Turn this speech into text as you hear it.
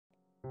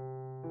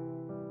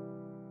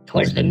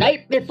'Twas the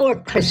night before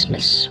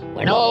Christmas,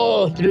 when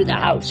all through the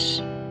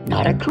house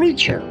not a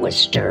creature was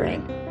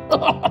stirring,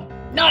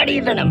 not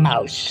even a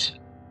mouse.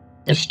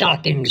 The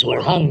stockings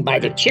were hung by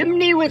the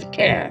chimney with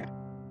care,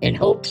 in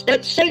hopes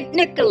that St.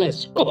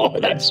 Nicholas,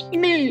 that's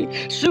me,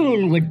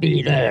 soon would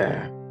be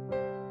there.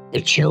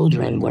 The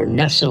children were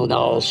nestled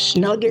all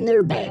snug in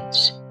their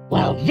beds,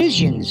 while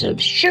visions of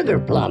sugar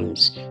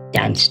plums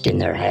danced in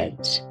their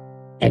heads.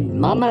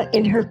 And Mama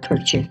in her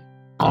kerchief,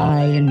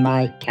 I in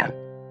my cap,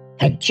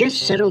 had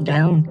just settled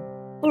down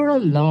for a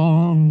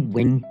long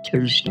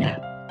winter's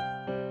nap.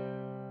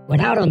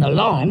 When out on the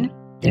lawn,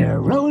 there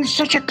arose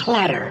such a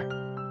clatter.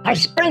 I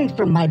sprang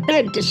from my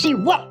bed to see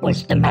what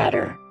was the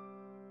matter.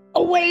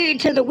 Away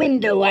to the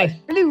window I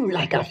flew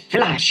like a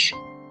flash,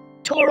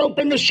 tore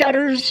open the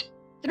shutters,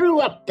 threw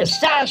up the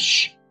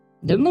sash.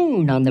 The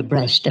moon on the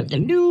breast of the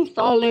new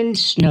fallen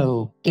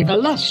snow gave a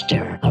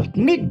luster of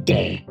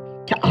midday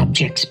to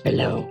objects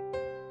below.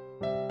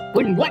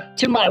 When what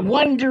to my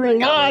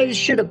wondering eyes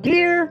should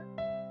appear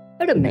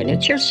but a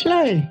miniature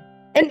sleigh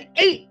and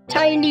 8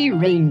 tiny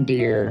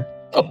reindeer.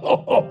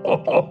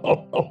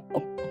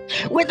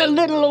 With a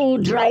little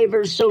old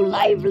driver so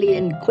lively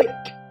and quick,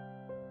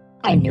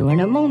 I knew in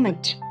a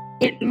moment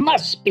it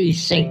must be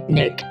Saint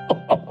Nick.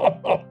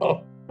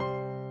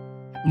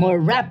 More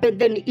rapid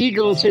than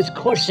eagles his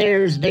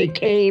corsairs they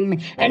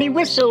came, and he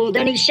whistled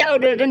and he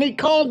shouted and he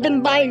called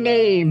them by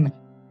name.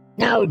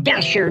 Now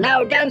Dasher,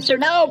 now Dancer,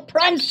 now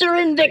Prancer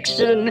and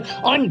Vixen,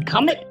 on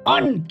Comet,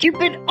 on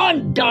Cupid,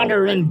 on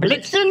Donner and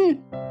Blitzen.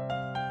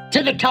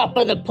 To the top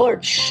of the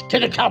porch, to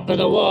the top of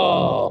the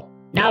wall.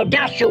 Now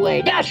dash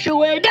away, dash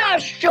away,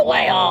 dash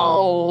away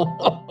all.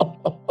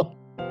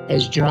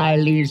 As dry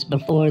leaves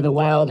before the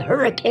wild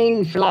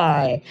hurricane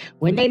fly,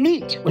 when they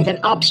meet with an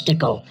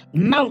obstacle,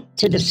 mount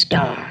to the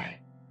sky.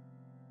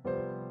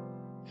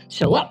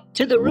 So up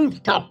to the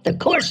rooftop the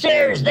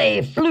corsairs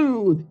they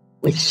flew,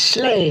 with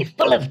sleigh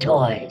full of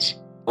toys,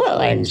 well,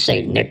 and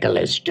St.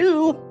 Nicholas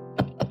too.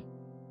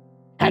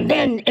 And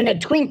then in a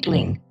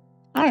twinkling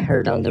I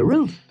heard on the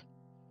roof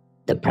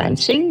the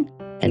prancing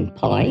and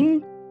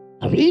pawing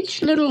of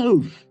each little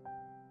hoof.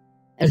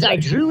 As I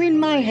drew in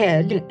my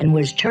head and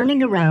was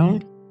turning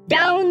around,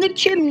 down the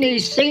chimney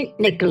St.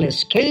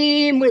 Nicholas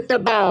came with a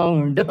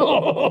bound.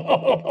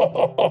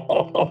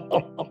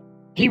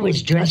 He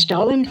was dressed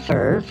all in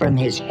fur from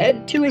his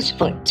head to his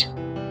foot,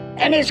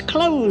 and his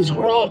clothes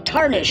were all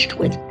tarnished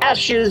with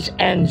ashes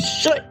and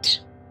soot.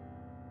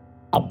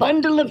 A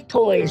bundle of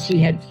toys he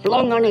had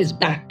flung on his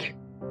back,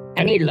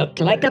 and he looked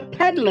like a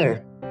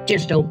peddler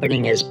just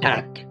opening his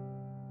pack.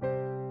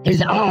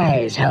 His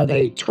eyes, how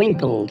they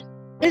twinkled,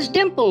 his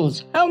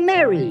dimples, how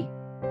merry.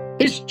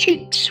 His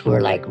cheeks were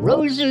like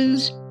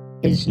roses,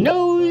 his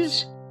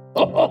nose,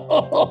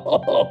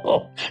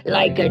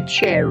 like a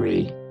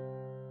cherry.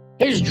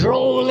 His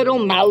droll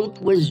little mouth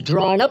was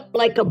drawn up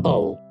like a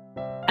bow,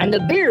 and the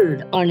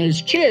beard on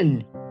his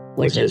chin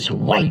was as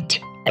white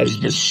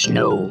as the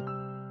snow.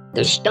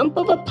 The stump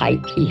of a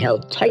pipe he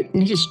held tight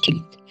in his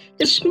teeth.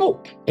 The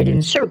smoke, it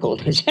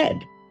encircled his head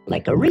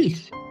like a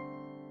wreath.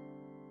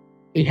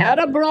 He had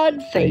a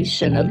broad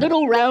face and a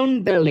little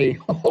round belly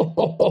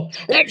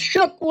that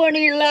shook when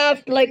he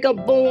laughed like a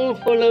bowl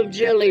full of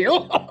jelly.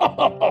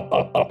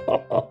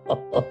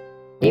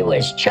 He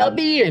was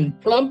chubby and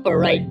plump, a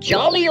right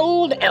jolly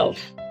old elf,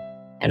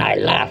 and I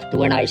laughed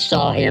when I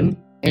saw him,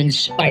 in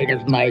spite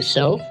of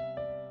myself.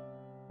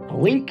 A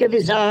wink of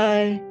his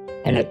eye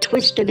and a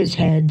twist of his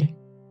head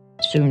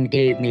soon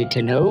gave me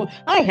to know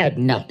I had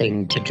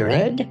nothing to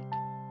dread.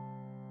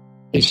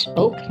 He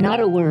spoke not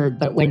a word,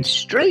 but went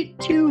straight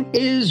to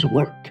his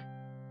work,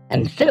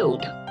 and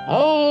filled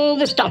all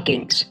the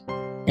stockings,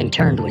 then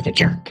turned with a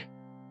jerk,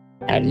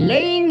 and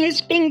laying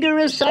his finger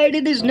aside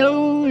of his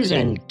nose,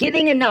 and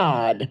giving a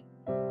nod,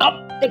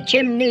 up the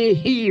chimney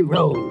he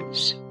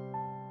rose.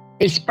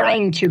 He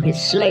sprang to his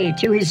sleigh,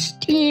 to his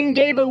team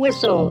gave a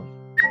whistle,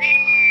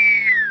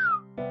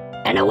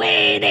 and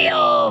away they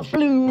all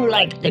flew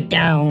like the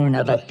down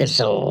of a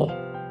thistle.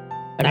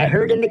 But I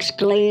heard him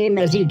exclaim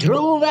as he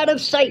drove out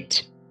of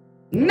sight,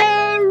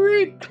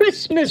 "Merry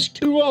Christmas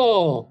to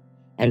all,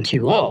 and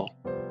to all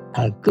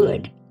a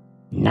good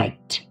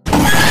night."